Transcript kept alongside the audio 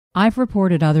I've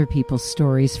reported other people's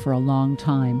stories for a long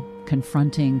time,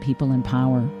 confronting people in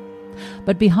power.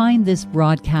 But behind this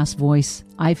broadcast voice,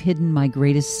 I've hidden my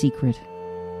greatest secret.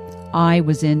 I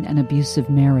was in an abusive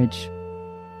marriage.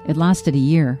 It lasted a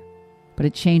year, but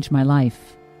it changed my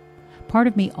life. Part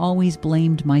of me always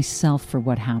blamed myself for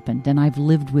what happened, and I've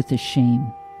lived with the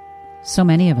shame. So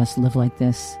many of us live like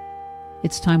this.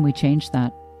 It's time we change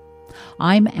that.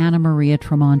 I'm Anna Maria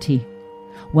Tremonti.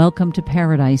 Welcome to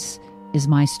Paradise is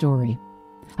my story.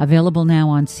 Available now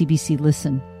on CBC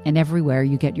Listen and everywhere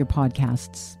you get your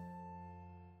podcasts.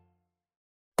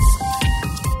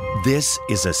 This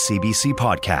is a CBC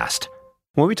podcast.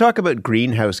 When we talk about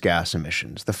greenhouse gas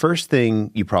emissions, the first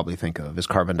thing you probably think of is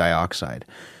carbon dioxide.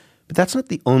 But that's not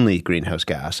the only greenhouse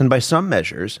gas, and by some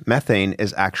measures, methane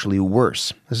is actually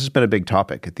worse. This has been a big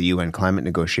topic at the UN climate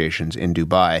negotiations in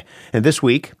Dubai. And this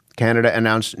week, Canada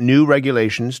announced new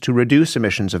regulations to reduce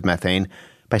emissions of methane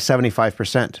by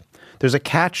 75%. There's a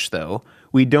catch, though.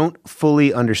 We don't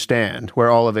fully understand where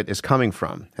all of it is coming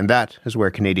from, and that is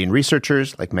where Canadian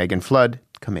researchers like Megan Flood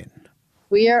come in.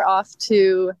 We are off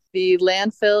to the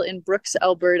landfill in Brooks,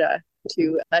 Alberta,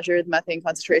 to measure the methane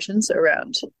concentrations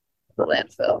around the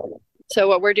landfill. So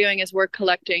what we're doing is we're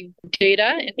collecting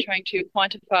data and trying to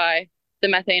quantify the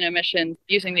methane emissions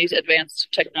using these advanced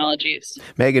technologies.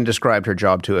 Megan described her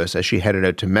job to us as she headed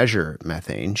out to measure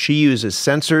methane. She uses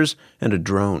sensors and a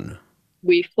drone.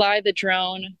 We fly the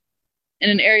drone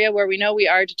in an area where we know we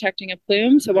are detecting a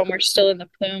plume. So when we're still in the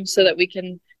plume, so that we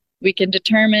can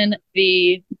determine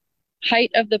the height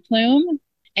of the plume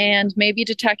and maybe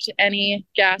detect any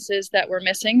gases that we're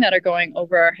missing that are going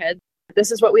over our head. This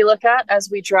is what we look at as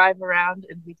we drive around,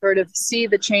 and we sort of see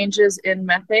the changes in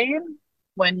methane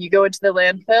when you go into the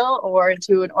landfill or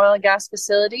into an oil and gas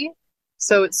facility.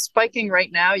 So it's spiking right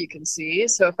now, you can see.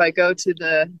 So if I go to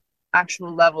the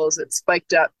actual levels, it's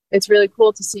spiked up. It's really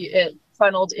cool to see it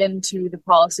funneled into the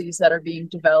policies that are being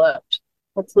developed.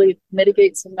 Hopefully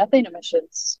mitigate some methane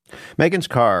emissions. Megan's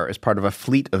car is part of a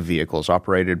fleet of vehicles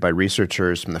operated by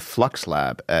researchers from the Flux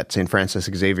Lab at St. Francis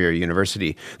Xavier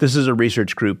University. This is a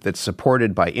research group that's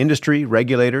supported by industry,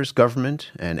 regulators, government,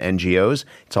 and NGOs.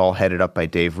 It's all headed up by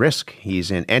Dave Risk.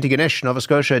 He's in Antigonish, Nova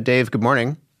Scotia. Dave, good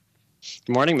morning.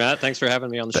 Good morning, Matt. Thanks for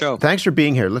having me on the show. Thanks for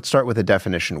being here. Let's start with a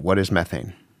definition. What is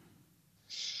methane?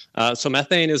 So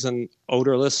methane is an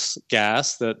odorless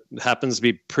gas that happens to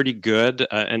be pretty good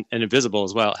and invisible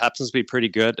as well. It happens to be pretty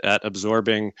good at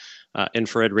absorbing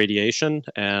infrared radiation.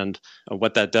 And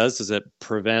what that does is it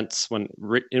prevents when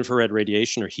infrared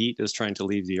radiation or heat is trying to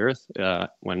leave the earth.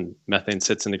 When methane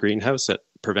sits in the greenhouse, it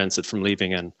prevents it from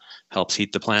leaving and helps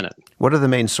heat the planet. What are the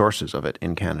main sources of it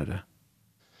in Canada?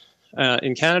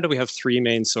 In Canada, we have three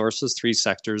main sources, three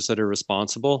sectors that are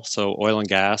responsible. So oil and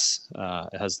gas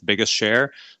has the biggest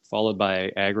share, followed by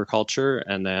agriculture,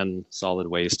 and then solid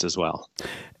waste as well.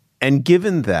 And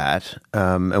given that,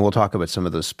 and we'll talk about some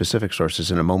of those specific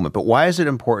sources in a moment, but why is it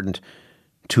important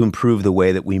to improve the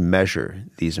way that we measure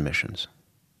these emissions?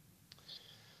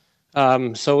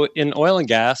 So in oil and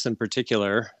gas in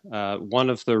particular, one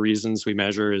of the reasons we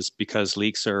measure is because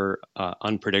leaks are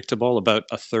unpredictable. About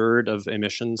a third of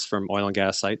emissions from oil and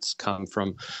gas sites come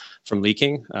from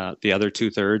leaking. The other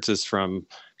 2/3 is from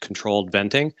controlled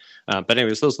venting. But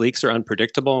anyways, those leaks are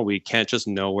unpredictable, and we can't just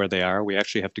know where they are. We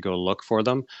actually have to go look for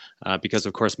them because,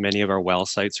 of course, many of our well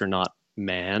sites are not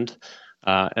manned.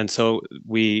 And so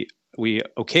we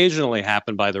occasionally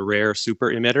happen by the rare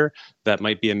super emitter that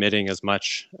might be emitting as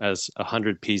much as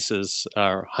 100 pieces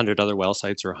or 100 other well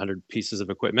sites or 100 pieces of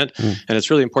equipment. And it's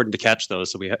really important to catch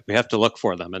those. So we have to look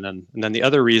for them. And then the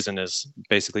other reason is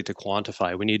basically to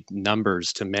quantify. We need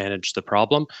numbers to manage the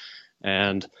problem.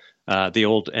 And the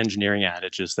old engineering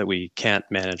adage is that we can't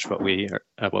manage what we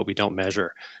don't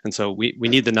measure. And so we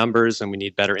need the numbers, and we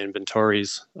need better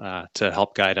inventories to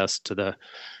help guide us to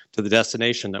the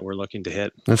destination that we're looking to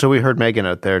hit. And so we heard Megan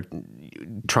out there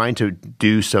trying to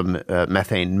do some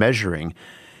methane measuring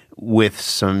with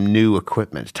some new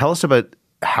equipment. Tell us about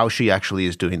how she actually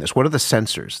is doing this. What are the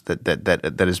sensors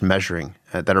that is measuring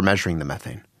that are measuring the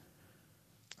methane?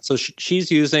 So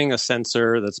she's using a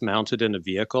sensor that's mounted in a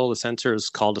vehicle. The sensor is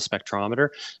called a spectrometer,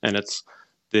 and it's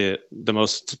the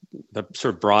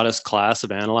sort of broadest class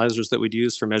of analyzers that we'd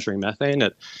use for measuring methane.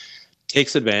 It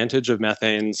takes advantage of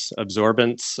methane's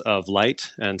absorbance of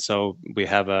light, and so we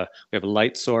have a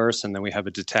light source, and then we have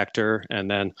a detector,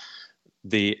 and then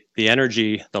the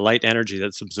light energy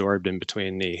that's absorbed in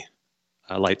between the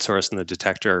light source and the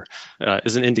detector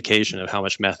is an indication of how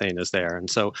much methane is there. And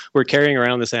so we're carrying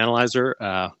around this analyzer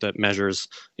that measures,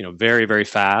 very, very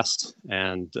fast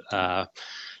and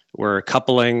we're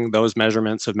coupling those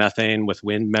measurements of methane with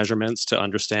wind measurements to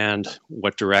understand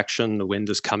what direction the wind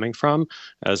is coming from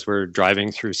as we're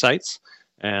driving through sites.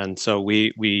 And so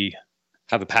we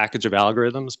have a package of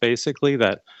algorithms basically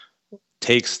that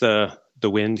takes the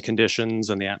wind conditions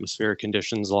and the atmospheric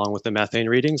conditions along with the methane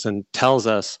readings and tells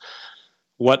us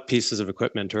what pieces of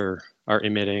equipment are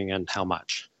emitting and how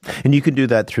much. And you can do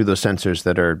that through those sensors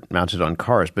that are mounted on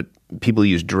cars, but people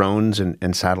use drones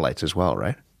and satellites as well,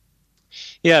 right?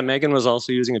 Yeah, Megan was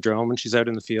also using a drone when she's out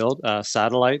in the field.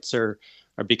 Satellites are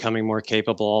becoming more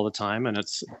capable all the time, and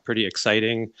it's pretty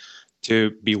exciting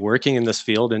to be working in this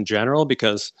field in general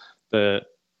because the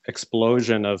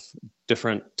explosion of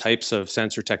different types of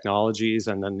sensor technologies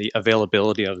and then the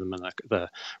availability of them and the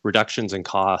reductions in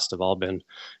cost have all been,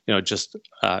 just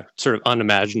sort of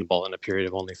unimaginable in a period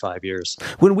of only 5 years.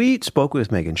 When we spoke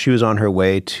with Megan, she was on her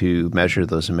way to measure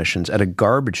those emissions at a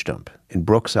garbage dump in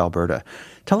Brooks, Alberta.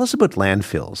 Tell us about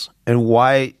landfills and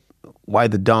why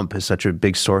the dump is such a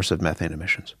big source of methane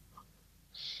emissions.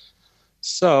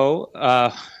 Solid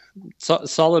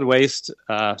waste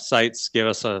sites give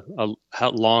us a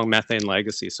long methane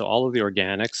legacy. So all of the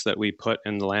organics that we put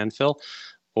in the landfill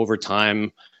over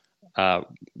time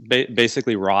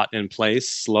basically rot in place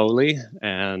slowly,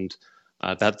 and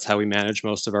that's how we manage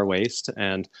most of our waste.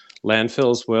 And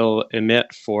landfills will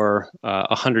emit for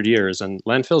 100 years, and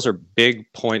landfills are big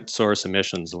point source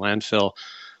emissions. The landfill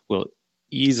will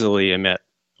easily emit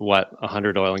what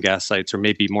 100 oil and gas sites, or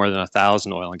maybe more than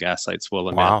 1,000 oil and gas sites will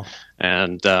emit. Wow.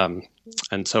 And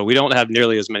so we don't have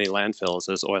nearly as many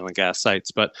landfills as oil and gas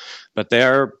sites, but they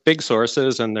are big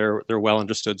sources, and they're well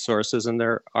understood sources, and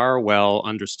there are well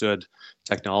understood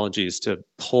technologies to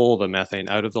pull the methane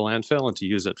out of the landfill and to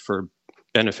use it for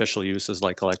beneficial uses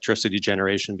like electricity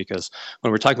generation. Because when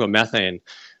we're talking about methane,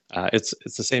 it's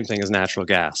the same thing as natural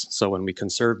gas. So when we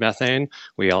conserve methane,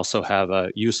 we also have a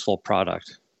useful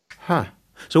product. Huh.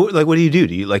 So, what do?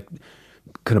 Do you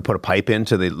kind of put a pipe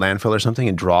into the landfill or something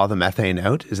and draw the methane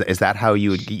out? Is that how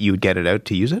you would get it out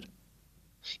to use it?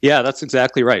 Yeah, that's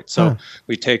exactly right. So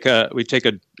we take a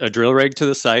drill rig to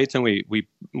the site, and we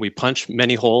punch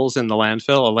many holes in the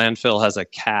landfill. A landfill has a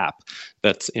cap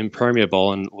that's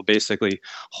impermeable and will basically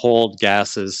hold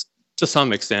gases to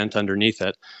some extent underneath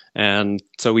it. And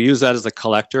so we use that as a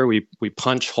collector. We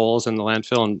punch holes in the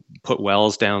landfill and put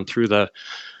wells down through the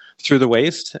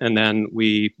waste, and then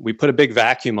we put a big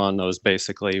vacuum on those.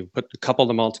 Basically, couple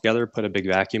them all together, put a big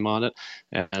vacuum on it,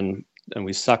 and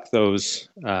we suck those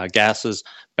gases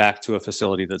back to a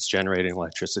facility that's generating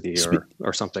electricity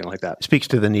or something like that. Speaks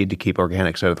to the need to keep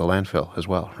organics out of the landfill as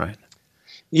well, right?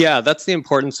 Yeah, that's the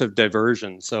importance of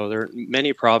diversion. So there are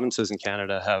many provinces in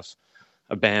Canada have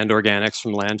banned organics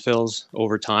from landfills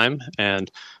over time, and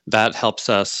that helps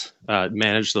us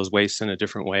manage those wastes in a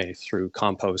different way through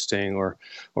composting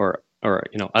or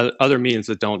other means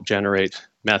that don't generate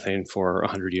methane for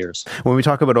 100 years. When we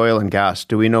talk about oil and gas,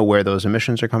 do we know where those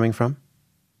emissions are coming from?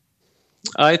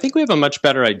 I think we have a much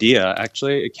better idea,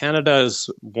 actually. Canada is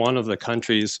one of the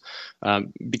countries,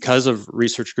 because of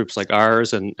research groups like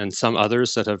ours and some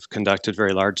others that have conducted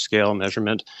very large-scale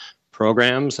measurement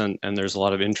programs, and there's a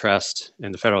lot of interest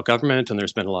in the federal government, and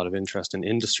there's been a lot of interest in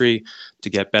industry to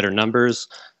get better numbers.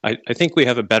 I think we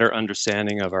have a better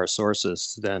understanding of our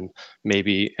sources than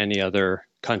maybe any other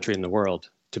country in the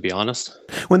world, to be honest.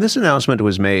 When this announcement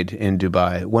was made in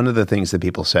Dubai, one of the things that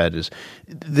people said is,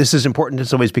 this is important in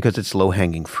some ways because it's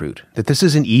low-hanging fruit, that this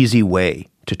is an easy way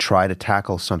to try to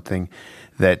tackle something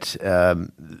that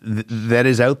that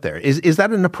is out there. Is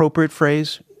that an appropriate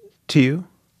phrase to you?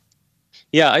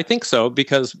 Yeah, I think so,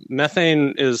 because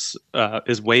methane is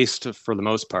waste for the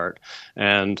most part.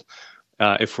 And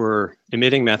if we're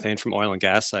emitting methane from oil and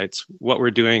gas sites, what we're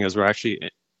doing is we're actually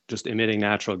just emitting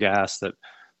natural gas that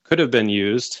could have been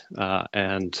used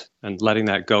and letting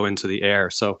that go into the air.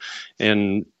 So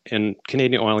in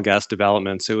Canadian oil and gas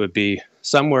developments, it would be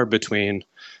somewhere between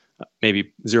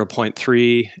maybe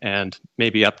 0.3 and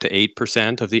maybe up to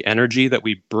 8% of the energy that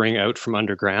we bring out from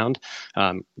underground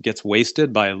gets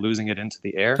wasted by losing it into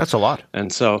the air. That's a lot.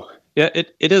 And so, yeah,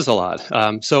 it is a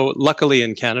lot. So luckily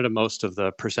in Canada, most of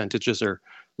the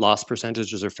loss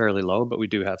percentages are fairly low, but we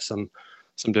do have some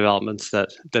developments that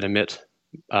emit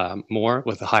more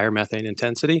with a higher methane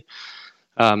intensity.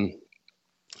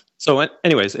 So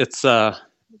anyways, it's a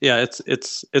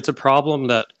problem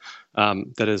that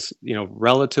is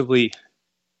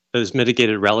is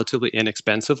mitigated relatively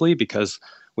inexpensively, because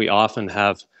we often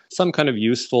have some kind of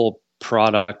useful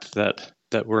product that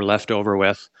we're left over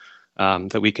with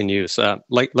that we can use.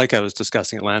 Like I was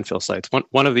discussing at landfill sites,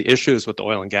 one of the issues with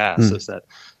oil and gas is that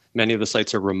many of the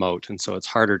sites are remote, and so it's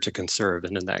harder to conserve.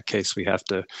 And in that case, we have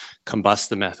to combust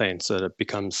the methane so that it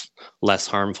becomes less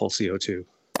harmful CO2.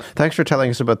 Thanks for telling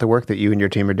us about the work that you and your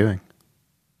team are doing.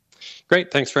 Great.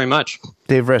 Thanks very much.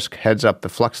 Dave Risk heads up the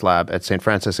Flux Lab at St.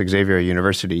 Francis Xavier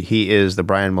University. He is the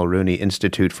Brian Mulrooney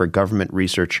Institute for Government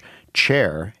Research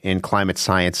Chair in Climate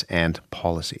Science and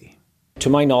Policy. To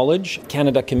my knowledge,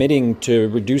 Canada committing to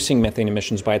reducing methane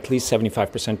emissions by at least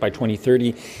 75% by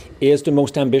 2030 is the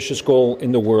most ambitious goal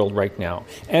in the world right now.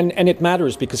 And it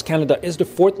matters because Canada is the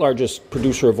fourth largest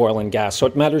producer of oil and gas. So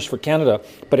it matters for Canada,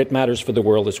 but it matters for the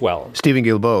world as well. Stephen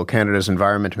Guilbeault, Canada's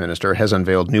Environment Minister, has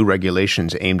unveiled new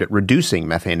regulations aimed at reducing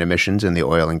methane emissions in the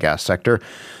oil and gas sector.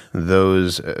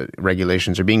 Those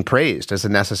regulations are being praised as a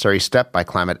necessary step by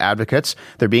climate advocates.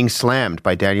 They're being slammed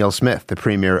by Danielle Smith, the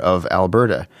Premier of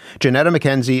Alberta. Janetta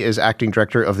McKenzie is Acting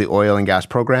Director of the Oil and Gas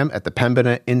Program at the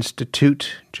Pembina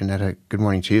Institute. Janetta, good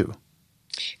morning to you.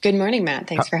 Good morning, Matt.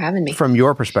 Thanks for having me. From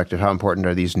your perspective, how important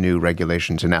are these new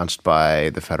regulations announced by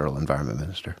the Federal Environment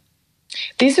Minister?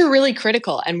 These are really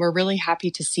critical, and we're really happy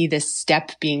to see this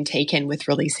step being taken with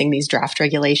releasing these draft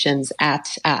regulations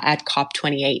at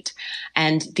COP28.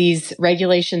 And these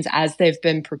regulations, as they've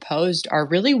been proposed, are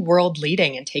really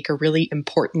world-leading and take a really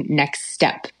important next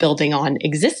step, building on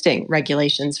existing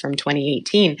regulations from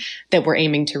 2018 that were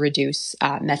aiming to reduce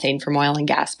methane from oil and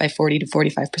gas by 40 to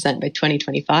 45% by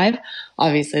 2025.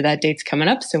 Obviously, that date's coming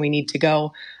up, so we need to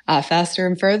go faster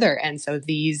and further. And so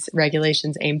these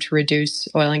regulations aim to reduce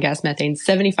oil and gas methane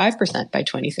 75% by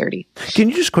 2030. Can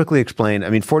you just quickly explain,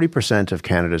 40% of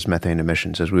Canada's methane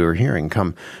emissions, as we were hearing,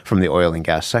 come from the oil and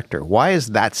gas sector. Why is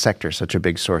that sector such a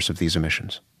big source of these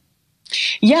emissions?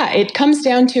 Yeah, it comes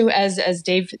down to, as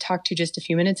Dave talked to just a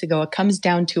few minutes ago, it comes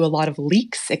down to a lot of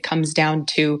leaks. It comes down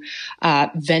to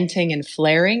venting and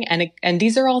flaring. And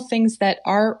these are all things that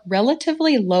are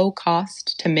relatively low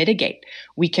cost to mitigate.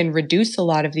 We can reduce a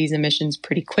lot of these emissions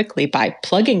pretty quickly by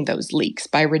plugging those leaks,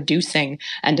 by reducing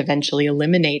and eventually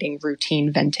eliminating routine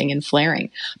venting and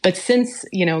flaring. But since,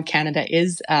 Canada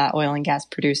is an oil and gas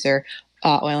producer,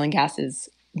 oil and gas is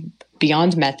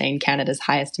beyond methane, Canada's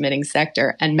highest emitting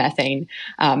sector, and methane,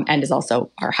 and is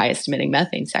also our highest emitting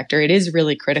methane sector. It is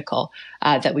really critical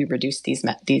that we reduce these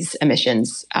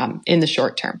emissions in the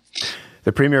short term.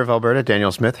 The Premier of Alberta,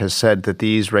 Danielle Smith, has said that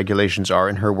these regulations are,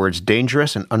 in her words,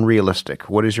 dangerous and unrealistic.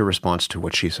 What is your response to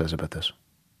what she says about this?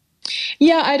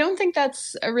 Yeah, I don't think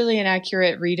that's really an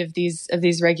accurate read of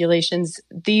these regulations.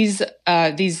 These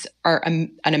are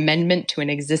an amendment to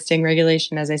an existing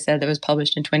regulation, as I said, that was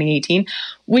published in 2018,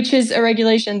 which is a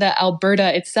regulation that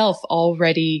Alberta itself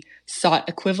already sought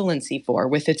equivalency for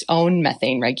with its own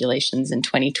methane regulations in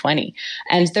 2020.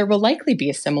 And there will likely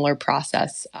be a similar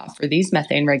process for these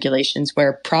methane regulations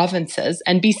where provinces,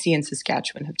 and BC and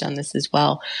Saskatchewan have done this as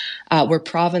well, where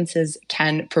provinces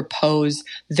can propose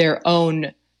their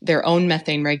own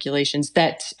methane regulations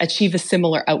that achieve a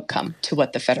similar outcome to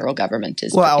what the federal government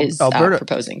is Alberta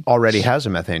proposing. Already has a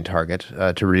methane target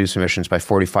to reduce emissions by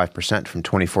 45% from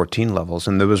 2014 levels.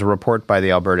 And there was a report by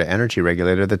the Alberta Energy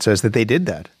Regulator that says that they did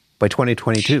that by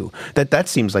 2022. That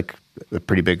seems like a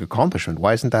pretty big accomplishment.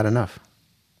 Why isn't that enough?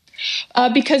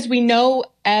 Because we know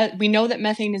that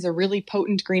methane is a really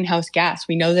potent greenhouse gas.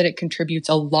 We know that it contributes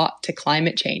a lot to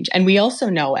climate change. And we also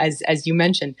know, as you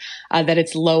mentioned, that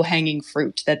it's low-hanging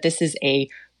fruit, that this is a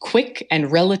quick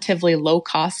and relatively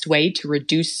low-cost way to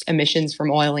reduce emissions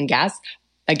from oil and gas,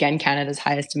 again, Canada's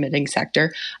highest emitting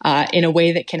sector, in a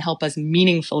way that can help us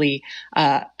meaningfully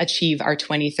achieve our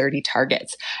 2030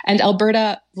 targets. And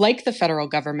Alberta, like the federal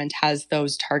government, has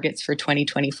those targets for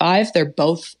 2025.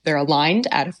 They're aligned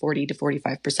at a 40 to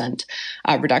 45%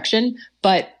 reduction.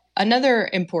 But another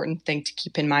important thing to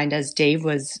keep in mind, as Dave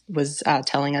was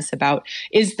telling us about,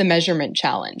 is the measurement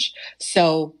challenge.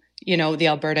 So, the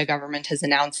Alberta government has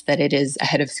announced that it is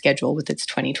ahead of schedule with its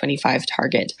 2025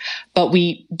 target, but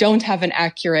we don't have an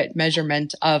accurate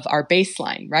measurement of our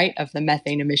baseline, right, of the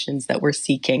methane emissions that we're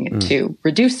seeking to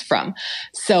reduce from.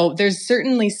 So there's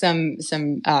certainly some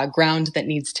ground that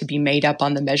needs to be made up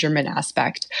on the measurement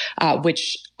aspect,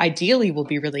 which ideally will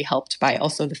be really helped by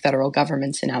also the federal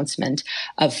government's announcement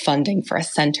of funding for a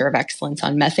center of excellence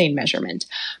on methane measurement.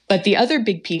 But the other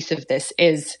big piece of this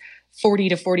is 40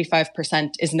 to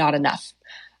 45% is not enough.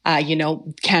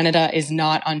 Canada is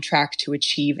not on track to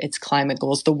achieve its climate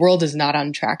goals. The world is not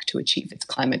on track to achieve its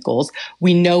climate goals.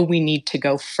 We know we need to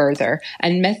go further.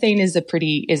 And methane is a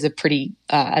pretty,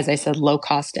 as I said, low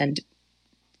cost and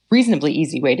reasonably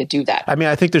easy way to do that.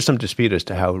 I think there's some dispute as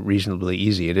to how reasonably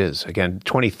easy it is. Again,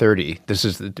 2030, this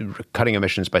is cutting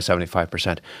emissions by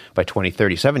 75% by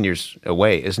 2030. 7 years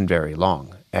away isn't very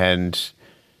long. And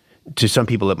to some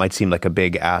people, it might seem like a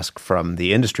big ask from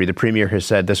the industry. The Premier has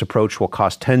said this approach will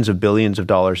cost tens of billions of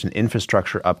dollars in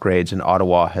infrastructure upgrades, and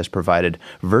Ottawa has provided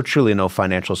virtually no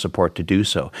financial support to do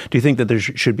so. Do you think that there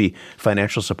should be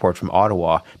financial support from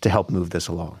Ottawa to help move this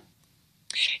along?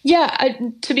 Yeah,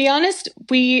 to be honest,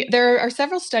 there are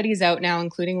several studies out now,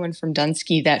 including one from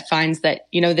Dunsky, that finds that,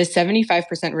 this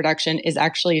 75% reduction is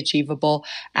actually achievable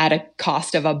at a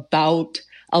cost of about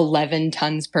 11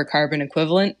 tons per carbon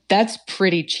equivalent. That's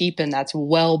pretty cheap, and that's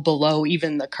well below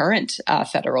even the current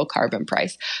federal carbon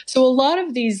price. So a lot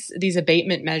of these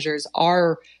abatement measures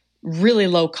are really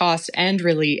low cost and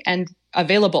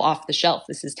available off the shelf.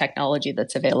 This is technology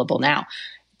that's available now.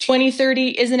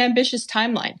 2030 is an ambitious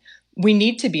timeline. We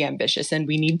need to be ambitious and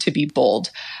we need to be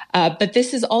bold. But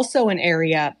this is also an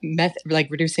area, like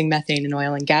reducing methane in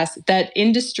oil and gas, that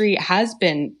industry has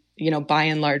been, by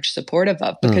and large supportive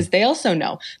of, because they also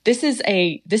know this is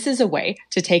a way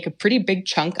to take a pretty big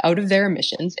chunk out of their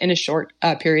emissions in a short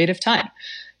period of time.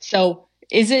 So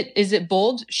is it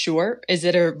bold? Sure. Is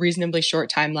it a reasonably short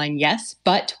timeline? Yes.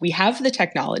 But we have the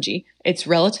technology. It's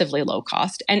relatively low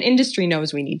cost, and industry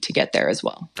knows we need to get there as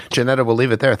well. Janetta, we'll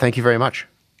leave it there. Thank you very much.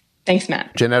 Thanks,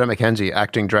 Matt. Janetta McKenzie,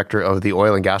 Acting Director of the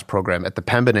Oil and Gas Program at the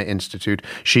Pembina Institute.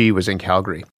 She was in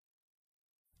Calgary.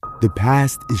 The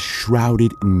past is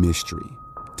shrouded in mystery.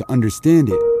 To understand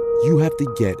it, you have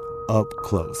to get up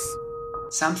close.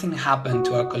 Something happened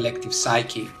to our collective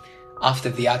psyche after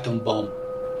the atom bomb.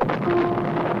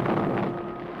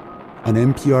 On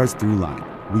NPR's Throughline,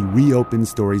 we reopen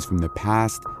stories from the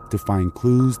past to find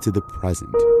clues to the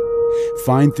present.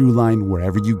 Find Throughline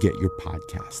wherever you get your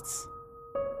podcasts.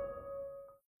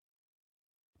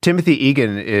 Timothy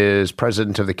Egan is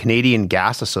president of the Canadian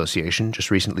Gas Association, just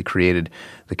recently created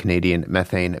the Canadian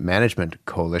Methane Management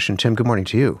Coalition. Tim, good morning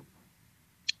to you.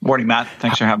 Morning, Matt.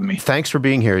 Thanks for having me. Thanks for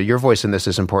being here. Your voice in this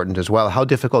is important as well. How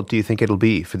difficult do you think it'll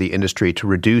be for the industry to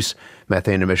reduce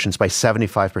methane emissions by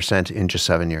 75% in just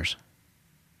 7 years?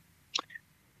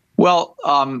 Well,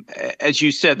 as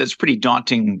you said, that's a pretty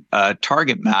daunting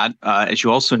target, Matt. As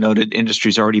you also noted,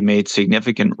 industry's already made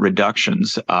significant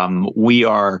reductions. We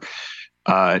are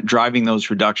driving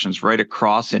those reductions right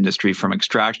across industry, from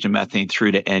extraction of methane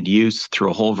through to end use,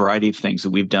 through a whole variety of things that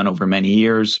we've done over many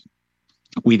years.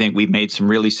 We think we've made some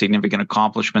really significant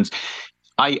accomplishments.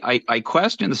 I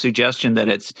question the suggestion that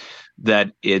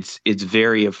it's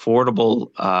very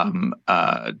affordable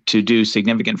to do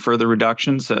significant further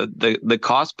reductions. The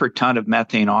cost per ton of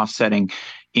methane offsetting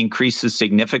increases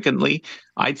significantly.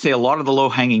 I'd say a lot of the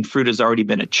low-hanging fruit has already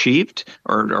been achieved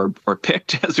or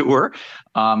picked, as it were.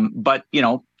 But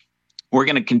we're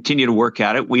going to continue to work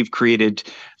at it. We've created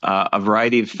a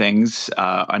variety of things,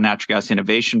 a natural gas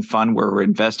innovation fund where we're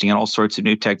investing in all sorts of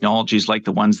new technologies like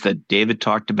the ones that David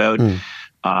talked about.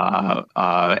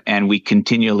 And we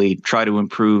continually try to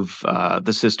improve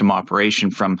the system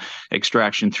operation from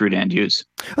extraction through to end use.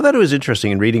 I thought it was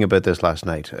interesting in reading about this last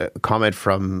night, a comment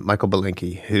from Michael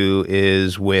Belinkie, who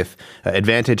is with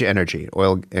Advantage Energy,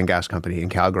 oil and gas company in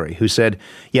Calgary, who said,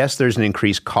 yes, there's an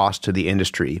increased cost to the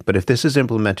industry, but if this is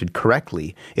implemented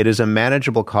correctly, it is a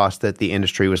manageable cost that the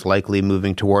industry was likely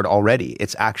moving toward already.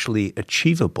 It's actually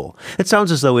achievable. It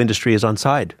sounds as though industry is on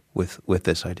side with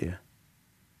this idea.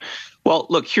 Well,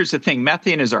 look, here's the thing.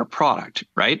 Methane is our product,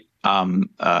 right?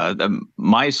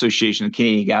 My association, the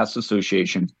Canadian Gas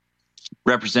Association,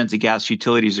 represents the gas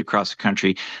utilities across the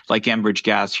country, like Enbridge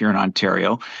Gas here in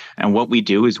Ontario. And what we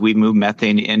do is we move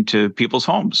methane into people's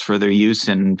homes for their use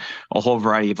in a whole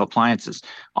variety of appliances.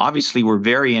 Obviously, we're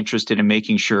very interested in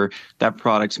making sure that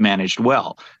product's managed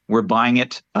well. We're buying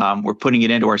it, we're putting it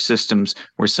into our systems,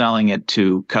 we're selling it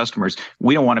to customers.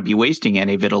 We don't want to be wasting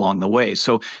any of it along the way.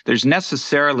 So there's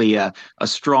necessarily a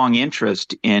strong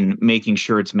interest in making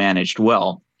sure it's managed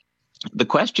well. The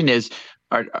question is,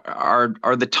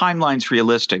 are the timelines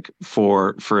realistic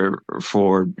for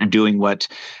doing what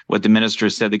the minister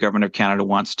said the government of Canada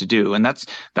wants to do? And that's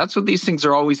what these things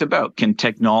are always about. Can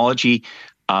technology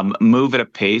move at a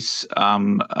pace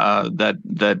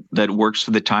that works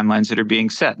for the timelines that are being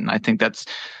set? And I think that's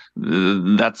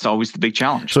always the big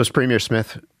challenge. So is Premier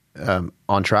Smith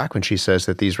on track when she says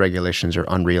that these regulations are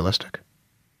unrealistic?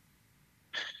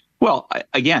 Well,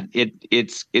 again,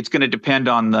 it's going to depend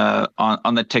on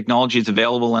the technologies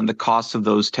available and the costs of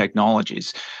those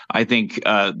technologies. I think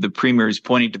the Premier is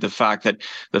pointing to the fact that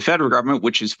the federal government,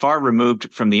 which is far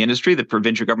removed from the industry, the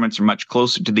provincial governments are much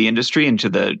closer to the industry and to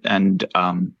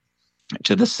the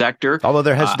sector. Although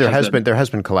there has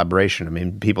been collaboration. I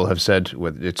mean, people have said,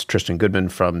 it's Tristan Goodman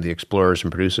from the Explorers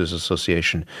and Producers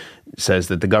Association says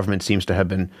that the government seems to have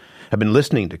been have been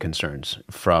listening to concerns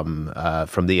from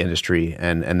the industry,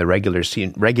 and the regulators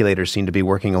seem to be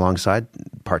working alongside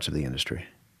parts of the industry.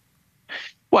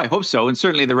 Well, I hope so. And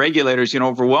certainly the regulators,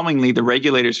 overwhelmingly the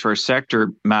regulators for our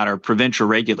sector, Matt, are provincial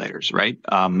regulators, right?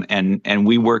 And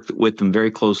we work with them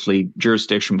very closely,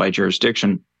 jurisdiction by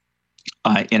jurisdiction,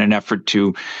 in an effort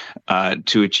to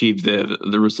achieve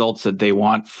the results that they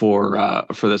want for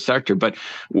the sector. But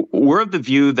we're of the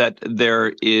view that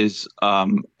there is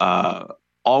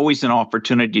always an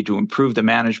opportunity to improve the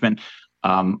management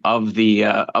of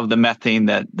the methane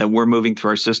that we're moving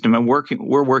through our system, and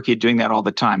we're working at doing that all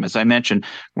the time. As I mentioned,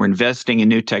 we're investing in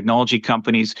new technology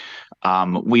companies.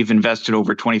 We've invested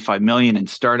over $25 million in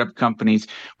startup companies.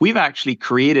 We've actually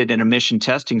created an emission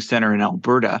testing center in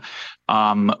Alberta,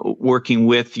 working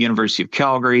with the University of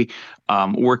Calgary,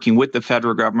 working with the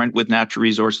federal government, with Natural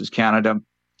Resources Canada,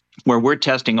 where we're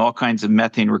testing all kinds of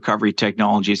methane recovery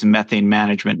technologies and methane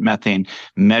management, methane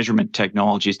measurement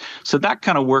technologies. So that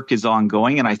kind of work is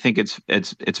ongoing, and I think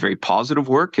it's very positive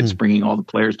work. It's bringing all the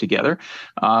players together.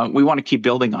 We want to keep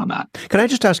building on that. Can I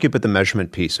just ask you about the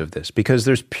measurement piece of this? Because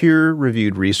there's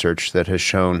peer-reviewed research that has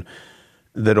shown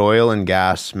that oil and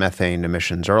gas methane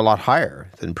emissions are a lot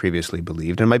higher than previously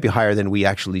believed, and might be higher than we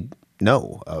actually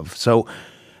know of. So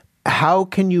how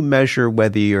can you measure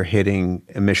whether you're hitting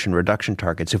emission reduction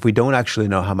targets if we don't actually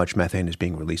know how much methane is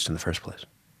being released in the first place?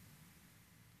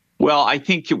 Well, I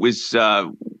think it was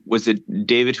it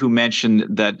David who mentioned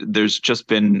that there's just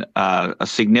been a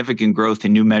significant growth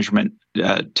in new measurement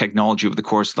technology over the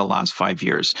course of the last 5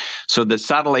 years. So the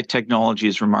satellite technology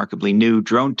is remarkably new.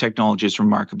 Drone technology is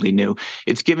remarkably new.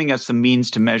 It's giving us the means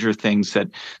to measure things that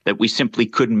we simply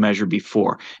couldn't measure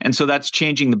before. And so that's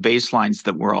changing the baselines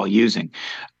that we're all using.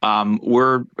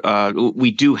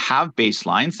 We do have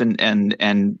baselines,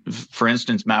 and for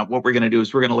instance, Matt, what we're going to do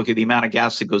is we're going to look at the amount of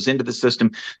gas that goes into the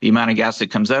system, the amount of gas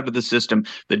that comes out of the system.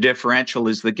 The differential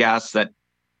is the gas that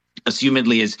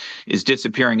assumedly is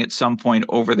disappearing at some point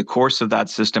over the course of that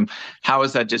system. How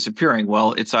is that disappearing?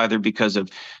 Well, it's either because of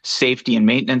safety and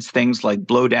maintenance things like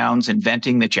blowdowns and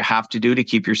venting that you have to do to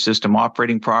keep your system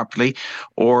operating properly,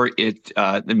 or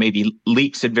there may be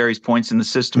leaks at various points in the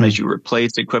system as you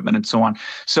replace equipment and so on.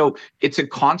 So it's a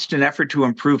constant effort to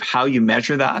improve how you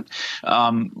measure that.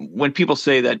 When people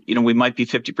say that we might be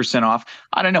 50% off,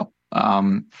 I don't know.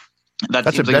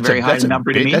 That seems like a very high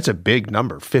number to me. That's a big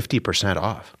number, 50%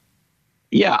 off.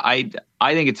 Yeah, I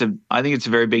think it's a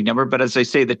very big number, but as I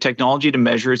say, the technology to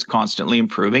measure is constantly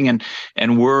improving, and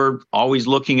we're always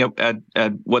looking at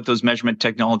what those measurement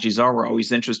technologies are. We're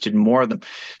always interested in more of them.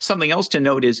 Something else to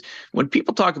note is when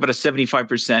people talk about a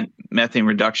 75% methane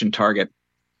reduction target,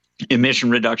 emission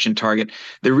reduction target,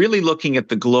 they're really looking at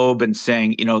the globe and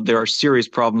saying, there are serious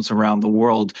problems around the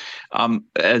world.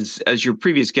 As your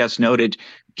previous guest noted,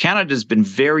 Canada's been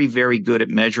very, very good at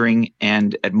measuring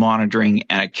and at monitoring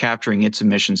and at capturing its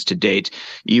emissions to date.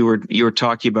 You were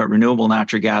talking about renewable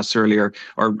natural gas earlier,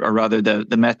 or rather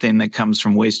the methane that comes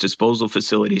from waste disposal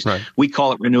facilities. Right. We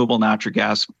call it renewable natural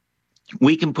gas.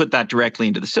 We can put that directly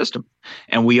into the system,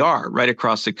 and we are right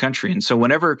across the country. And so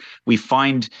whenever we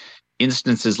find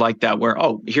instances like that where,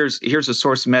 here's a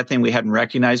source of methane we hadn't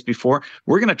recognized before,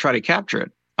 we're going to try to capture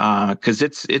it because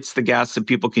it's the gas that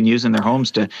people can use in their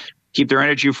homes to keep their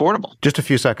energy affordable. Just a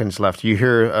few seconds left. You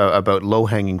hear about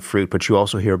low-hanging fruit, but you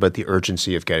also hear about the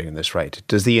urgency of getting this right.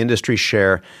 Does the industry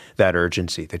share that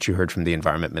urgency that you heard from the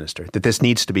Environment Minister, that this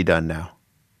needs to be done now?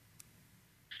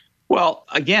 Well,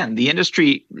 again, the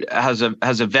industry has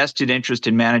a vested interest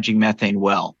in managing methane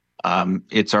well.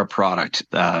 It's our product.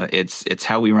 It's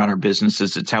how we run our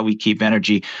businesses. It's how we keep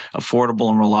energy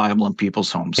affordable and reliable in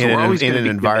people's homes. So in an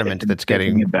environment that's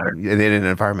getting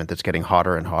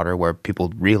hotter and hotter, where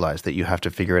people realize that you have to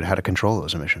figure out how to control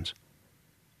those emissions.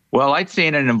 Well, I'd say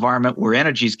in an environment where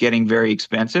energy is getting very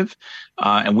expensive,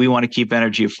 and we want to keep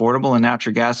energy affordable, and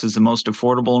natural gas is the most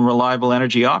affordable and reliable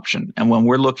energy option. And when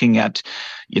we're looking at,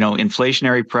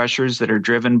 inflationary pressures that are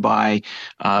driven by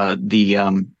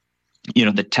the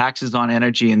taxes on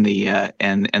energy and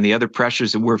the other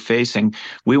pressures that we're facing,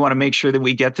 we want to make sure that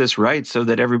we get this right so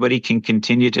that everybody can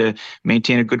continue to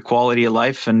maintain a good quality of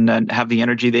life and have the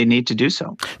energy they need to do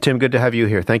so. Tim, good to have you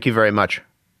here. Thank you very much.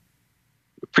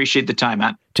 Appreciate the time,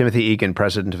 Matt. Timothy Egan,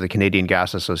 president of the Canadian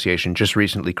Gas Association, just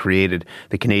recently created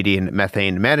the Canadian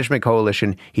Methane Management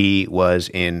Coalition. He was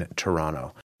in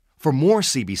Toronto. For more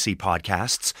CBC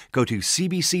podcasts, go to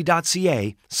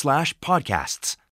cbc.ca/podcasts.